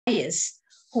buyers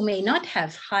who may not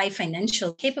have high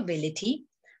financial capability,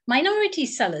 minority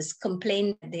sellers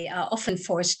complain that they are often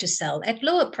forced to sell at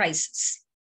lower prices.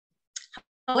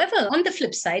 However, on the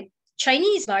flip side,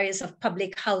 Chinese buyers of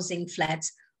public housing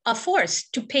flats are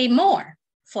forced to pay more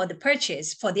for their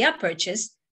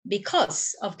purchase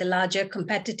because of the larger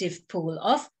competitive pool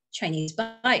of Chinese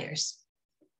buyers.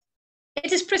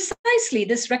 It is precisely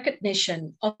this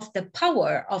recognition of the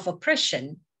power of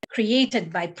oppression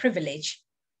created by privilege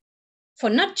for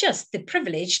not just the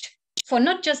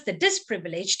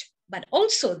disprivileged, but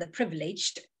also the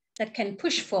privileged, that can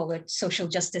push forward social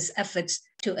justice efforts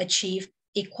to achieve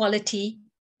equality,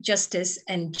 justice,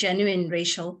 and genuine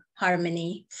racial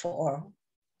harmony for all.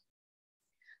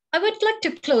 I would like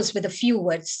to close with a few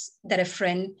words that a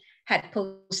friend had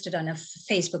posted on a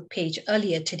Facebook page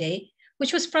earlier today,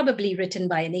 which was probably written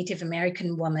by a Native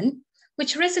American woman,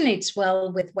 which resonates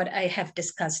well with what I have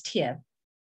discussed here.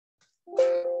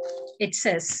 It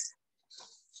says,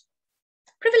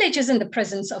 privilege isn't the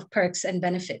presence of perks and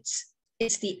benefits.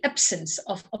 It's the absence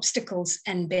of obstacles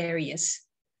and barriers.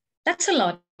 That's a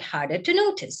lot harder to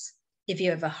notice. If you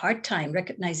have a hard time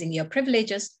recognizing your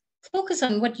privileges, focus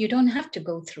on what you don't have to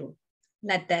go through.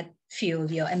 Let that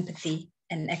fuel your empathy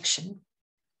and action.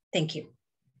 Thank you.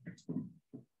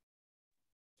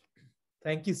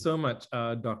 Thank you so much,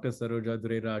 Dr. Saroja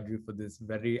Dorairajoo, for this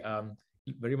very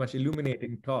much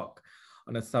illuminating talk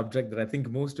on a subject that I think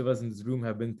most of us in this room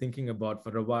have been thinking about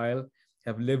for a while,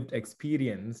 have lived,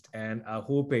 experienced, and are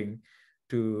hoping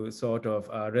to sort of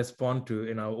respond to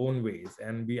in our own ways.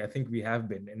 And I think we have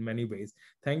been in many ways.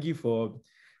 Thank you for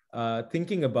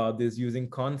thinking about this using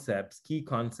concepts, key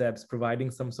concepts,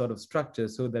 providing some sort of structure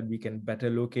so that we can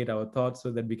better locate our thoughts, so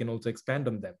that we can also expand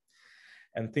on them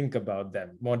and think about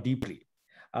them more deeply.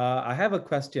 I have a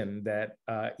question that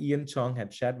Ian Chong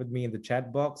had shared with me in the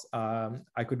chat box.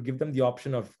 I could give them the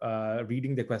option of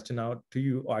reading the question out to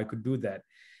you, or I could do that.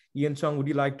 Ian Chong, would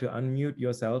you like to unmute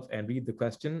yourself and read the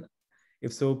question?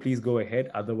 If so, please go ahead.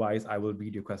 Otherwise, I will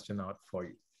read your question out for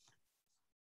you.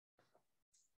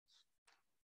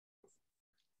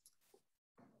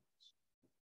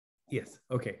 Yes,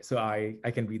 okay, so I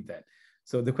can read that.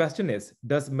 So the question is,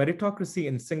 does meritocracy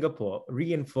in Singapore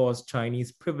reinforce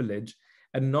Chinese privilege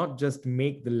and not just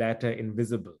make the latter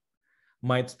invisible?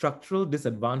 Might structural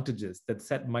disadvantages that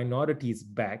set minorities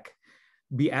back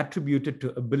be attributed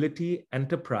to ability,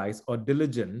 enterprise, or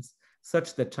diligence,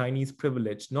 such that Chinese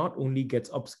privilege not only gets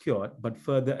obscured, but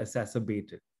further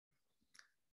exacerbated?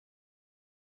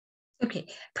 Okay,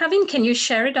 Praveen, can you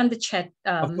share it on the chat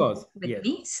of course, with yes,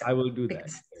 me? So, I will do that.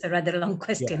 It's a rather long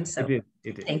question, yeah, so it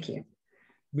is. Thank you.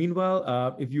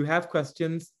 Meanwhile, if you have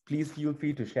questions, please feel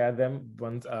free to share them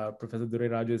once Professor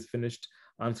Dorairajoo is finished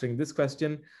answering this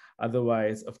question.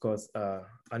 Otherwise, of course,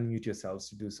 unmute yourselves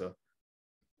to do so.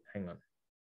 Hang on.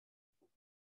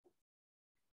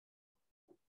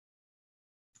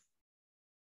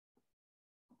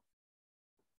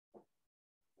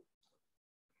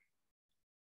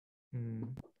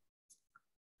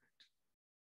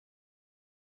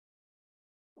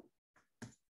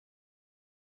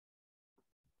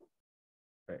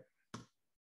 Right.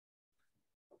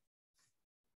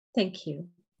 Thank you.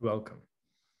 Welcome.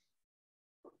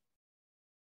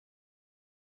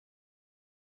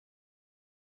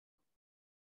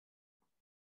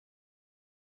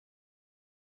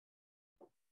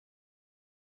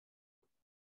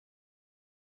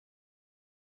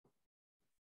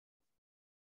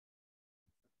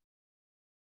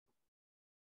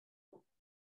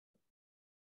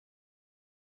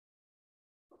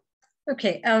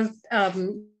 Okay,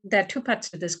 there are two parts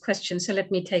to this question, so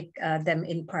let me take them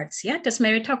in parts. Yeah, does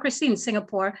meritocracy in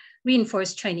Singapore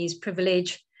reinforce Chinese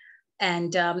privilege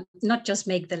and not just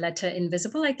make the latter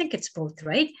invisible? I think it's both,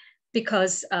 right?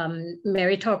 Because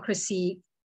meritocracy,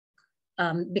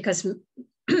 because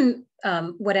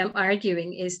what I'm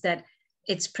arguing is that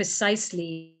it's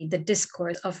precisely the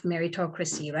discourse of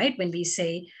meritocracy, right? When we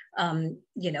say,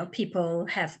 you know, people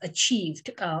have achieved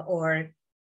or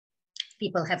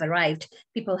people have arrived,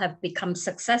 people have become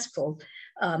successful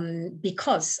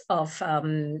because of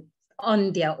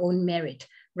on their own merit,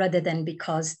 rather than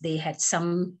because they had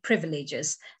some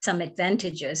privileges, some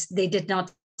advantages. They did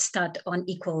not start on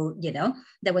equal, you know,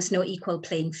 there was no equal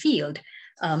playing field.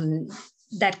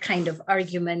 That kind of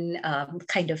argument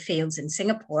kind of fails in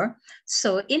Singapore.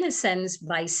 So in a sense,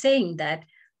 by saying that,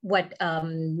 what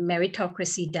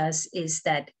meritocracy does is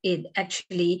that it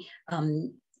actually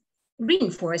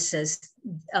reinforces,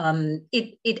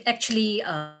 it actually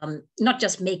not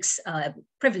just makes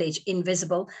privilege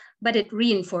invisible, but it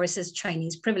reinforces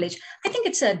Chinese privilege. I think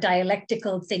it's a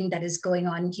dialectical thing that is going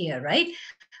on here, right?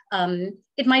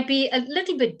 It might be a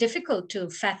little bit difficult to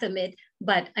fathom it,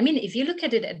 but I mean, if you look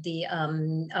at it at the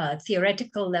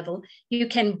theoretical level, you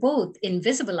can both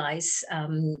invisibilize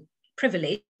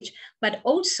privilege, but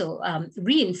also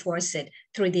reinforce it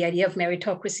through the idea of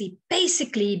meritocracy,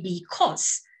 basically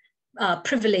because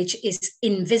privilege is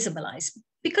invisibilized.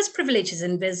 Because privilege is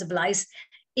invisibilized,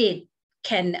 it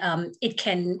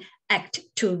can act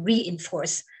to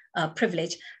reinforce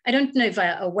privilege. I don't know if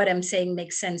what I'm saying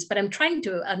makes sense, but I'm trying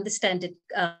to understand it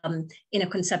in a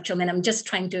conceptual manner. I'm just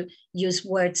trying to use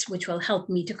words which will help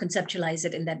me to conceptualize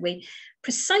it in that way.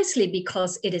 Precisely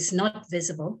because it is not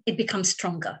visible, it becomes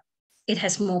stronger. It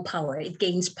has more power. It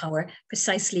gains power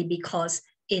precisely because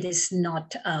it is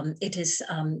not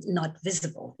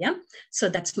visible. Yeah. So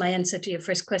that's my answer to your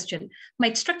first question.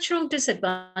 My structural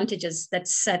disadvantages that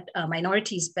set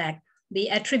minorities back be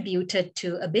attributed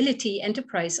to ability,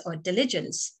 enterprise, or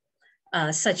diligence,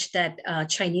 such that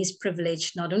Chinese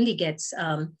privilege not only gets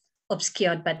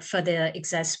obscured, but further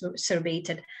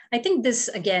exacerbated. I think this,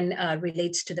 again,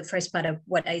 relates to the first part of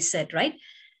what I said, right?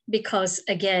 Because,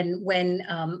 again, when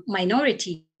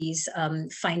minorities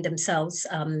find themselves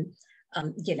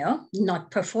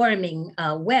not performing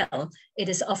well, it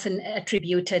is often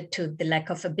attributed to the lack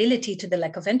of ability, to the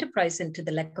lack of enterprise, and to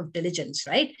the lack of diligence,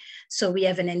 right? So we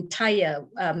have an entire,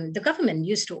 the government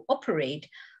used to operate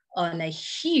on a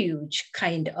huge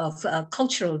kind of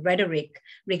cultural rhetoric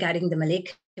regarding the Malay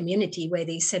community, where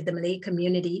they said the Malay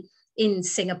community in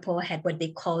Singapore had what they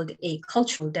called a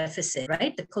cultural deficit,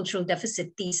 right? The cultural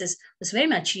deficit thesis was very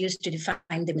much used to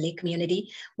define the Malay community.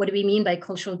 What do we mean by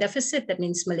cultural deficit? That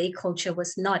means Malay culture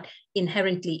was not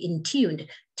inherently in tune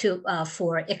to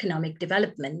for economic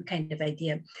development kind of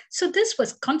idea. So this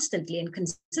was constantly and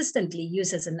consistently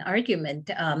used as an argument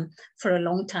for a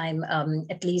long time,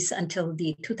 at least until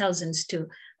the 2000s, to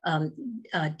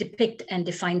depict and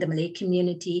define the Malay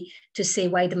community, to say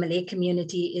why the Malay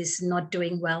community is not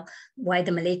doing well, why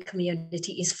the Malay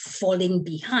community is falling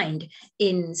behind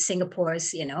in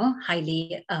Singapore's,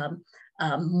 highly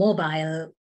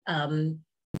mobile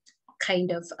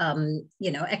kind of,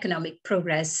 economic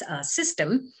progress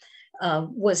system,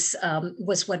 was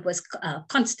what was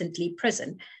constantly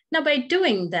present. Now, by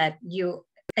doing that, you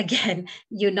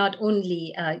not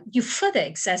only, you further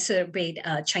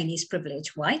exacerbate Chinese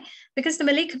privilege. Why? Because the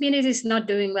Malay community is not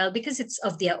doing well because it's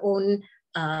of their own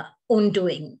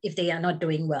doing if they are not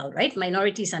doing well, right?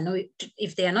 Minorities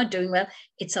if they are not doing well,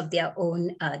 it's of their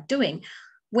own doing.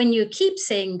 When you keep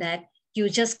saying that, you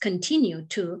just continue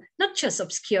to not just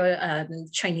obscure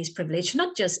Chinese privilege,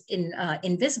 not just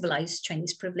invisibilize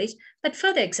Chinese privilege, but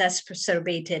further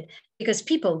exacerbate it, because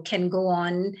people can go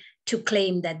on to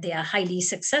claim that they are highly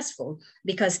successful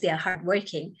because they are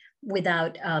hardworking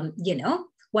without,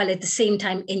 while at the same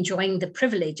time enjoying the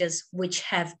privileges which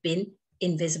have been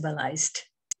invisibilized.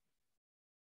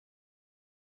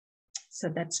 So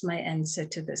that's my answer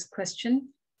to this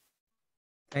question.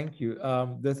 Thank you.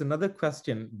 There's another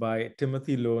question by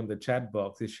Timothy Lowe in the chat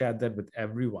box. He shared that with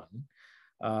everyone.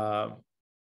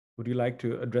 Would you like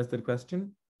to address that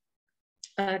question?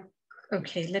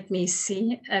 Okay, let me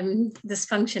see. This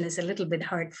function is a little bit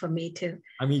hard for me to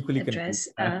I'm equally address.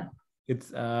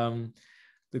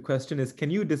 The question is, can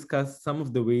you discuss some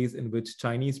of the ways in which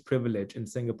Chinese privilege in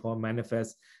Singapore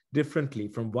manifests differently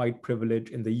from white privilege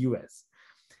in the US?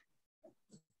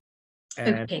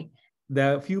 And okay.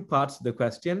 There are a few parts to the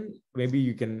question. Maybe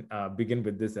you can begin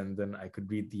with this and then I could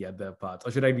read the other parts.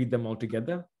 Or should I read them all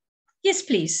together? Yes,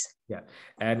 please. Yeah,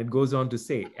 and it goes on to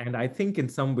say, and I think in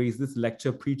some ways this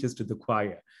lecture preaches to the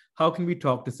choir. How can we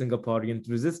talk to Singaporeans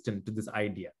resistant to this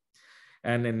idea?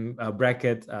 And in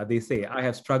brackets, they say, I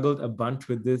have struggled a bunch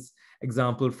with this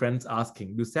example, friends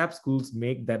asking, do SAP schools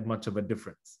make that much of a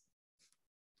difference?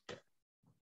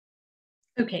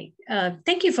 Okay,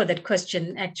 thank you for that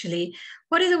question, actually.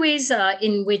 What are the ways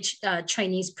in which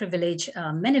Chinese privilege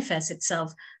manifests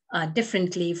itself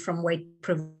differently from white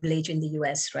privilege in the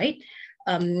US, right?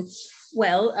 The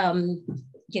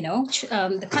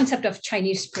concept of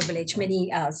Chinese privilege,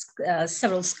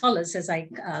 several scholars, as I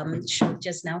showed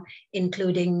just now,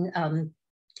 including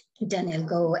Daniel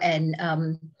Goh and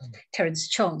Terence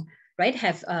Chong, right,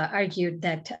 have argued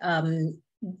that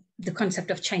the concept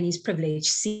of Chinese privilege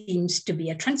seems to be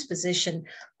a transposition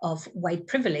of white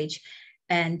privilege.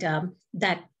 And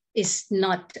that is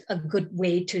not a good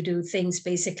way to do things,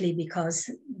 basically, because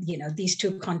these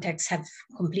two contexts have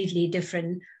completely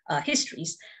different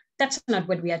histories. That's not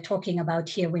what we are talking about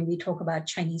here when we talk about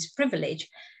Chinese privilege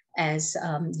as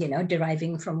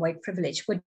deriving from white privilege.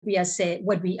 What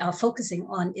we are focusing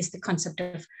on is the concept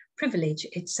of privilege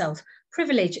itself.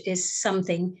 Privilege is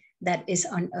something that is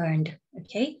unearned,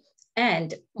 okay?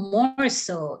 And more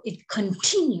so, it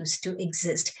continues to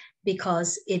exist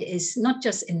because it is not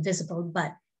just invisible,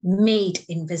 but made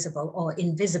invisible or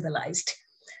invisibilized.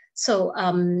 So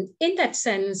in that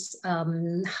sense,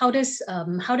 how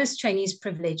does Chinese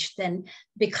privilege then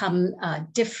become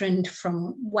different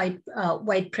from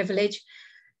white privilege?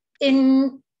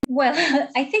 Well,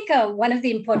 I think one of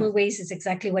the important ways is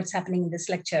exactly what's happening in this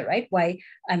lecture, right? Why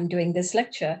I'm doing this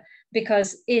lecture,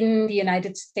 because in the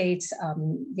United States,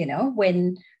 you know,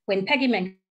 when Peggy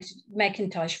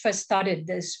McIntosh first started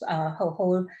this her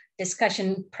whole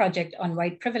discussion project on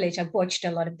white privilege, I've watched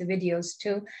a lot of the videos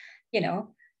too, you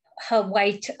know, her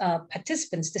white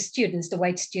participants, the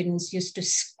white students used to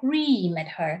scream at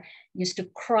her, used to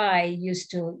cry, used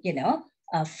to, you know,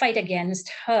 fight against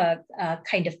her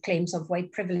kind of claims of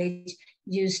white privilege,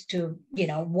 used to, you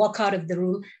know, walk out of the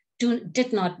room,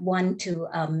 did not want to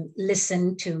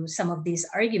listen to some of these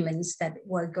arguments that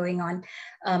were going on.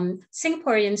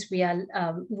 Singaporeans,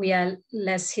 we are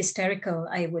less hysterical,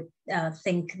 I would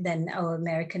think, than our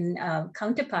American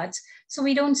counterparts. So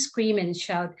we don't scream and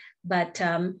shout, but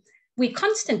we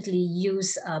constantly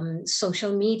use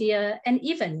social media and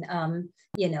even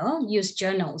you know, use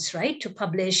journals, right, to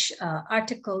publish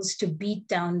articles to beat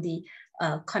down the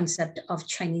concept of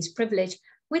Chinese privilege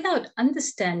without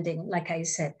understanding, like I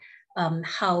said,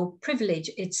 how privilege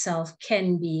itself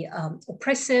can be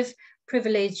oppressive,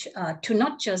 privilege to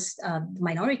not just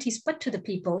minorities, but to the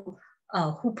people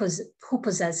who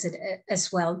possess it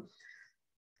as well.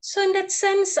 So in that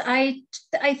sense, I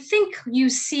think you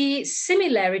see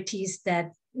similarities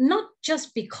that not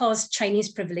just because Chinese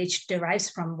privilege derives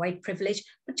from white privilege,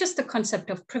 but just the concept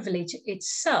of privilege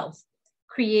itself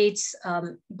creates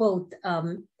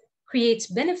creates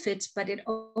benefits, but it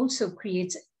also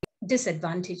creates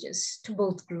disadvantages to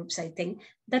both groups, I think.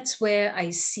 That's where I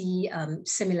see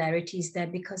similarities there,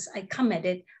 because I come at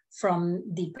it from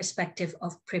the perspective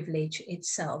of privilege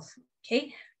itself,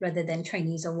 okay? Rather than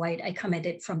Chinese or white, I come at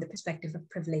it from the perspective of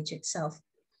privilege itself.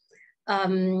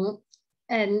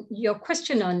 And your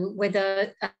question on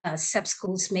whether SEP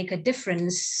schools make a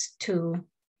difference to,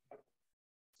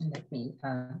 let me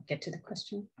get to the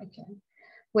question again.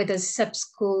 Whether SEP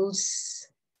schools,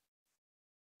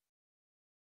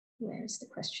 where is the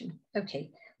question?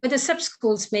 Okay, whether SEP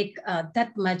schools make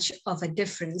that much of a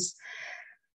difference.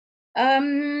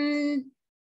 You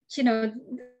know,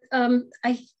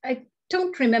 I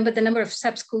don't remember the number of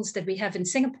SEP schools that we have in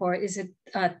Singapore. Is it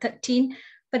 13?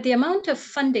 But the amount of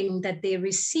funding that they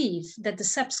receive, that the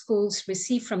SEP schools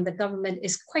receive from the government,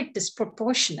 is quite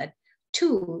disproportionate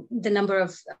to the number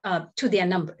of, to their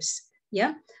numbers,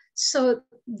 yeah? So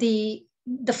the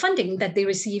funding that they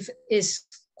receive is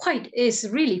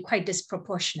really quite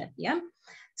disproportionate, yeah?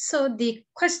 So the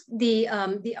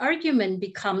argument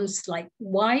becomes like,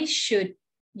 why should,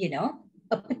 you know,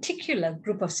 a particular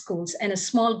group of schools and a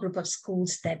small group of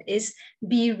schools that is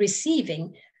be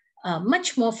receiving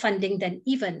much more funding than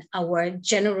even our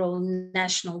general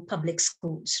national public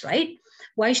schools, right?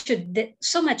 Why should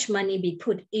so much money be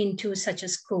put into such a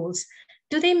schools?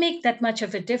 Do they make that much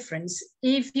of a difference?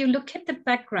 If you look at the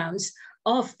backgrounds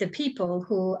of the people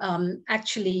who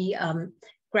actually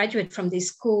graduate from these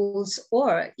schools,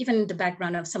 or even the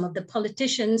background of some of the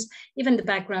politicians, even the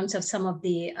backgrounds of some of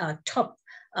the top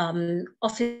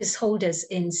office holders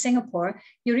in Singapore,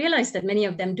 you realize that many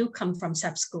of them do come from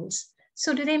SEP schools.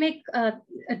 So do they make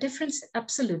a difference?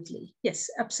 Absolutely. Yes,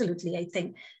 absolutely, I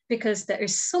think, because there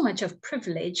is so much of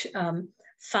privilege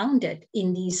founded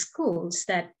in these schools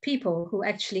that people who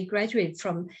actually graduate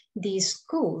from these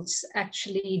schools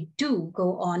actually do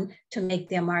go on to make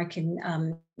their mark in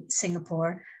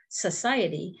Singapore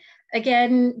society.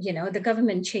 Again, you know, the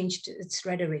government changed its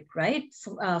rhetoric, right?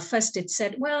 First it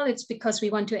said, well, it's because we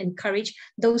want to encourage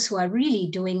those who are really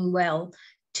doing well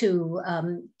to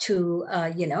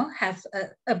you know, have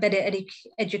a better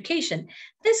education.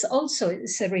 This also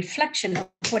is a reflection of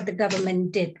what the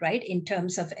government did, right, in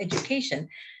terms of education.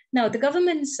 Now, the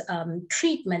government's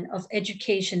treatment of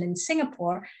education in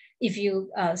Singapore, if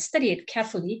you study it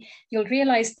carefully, you'll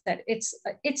realize that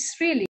it's really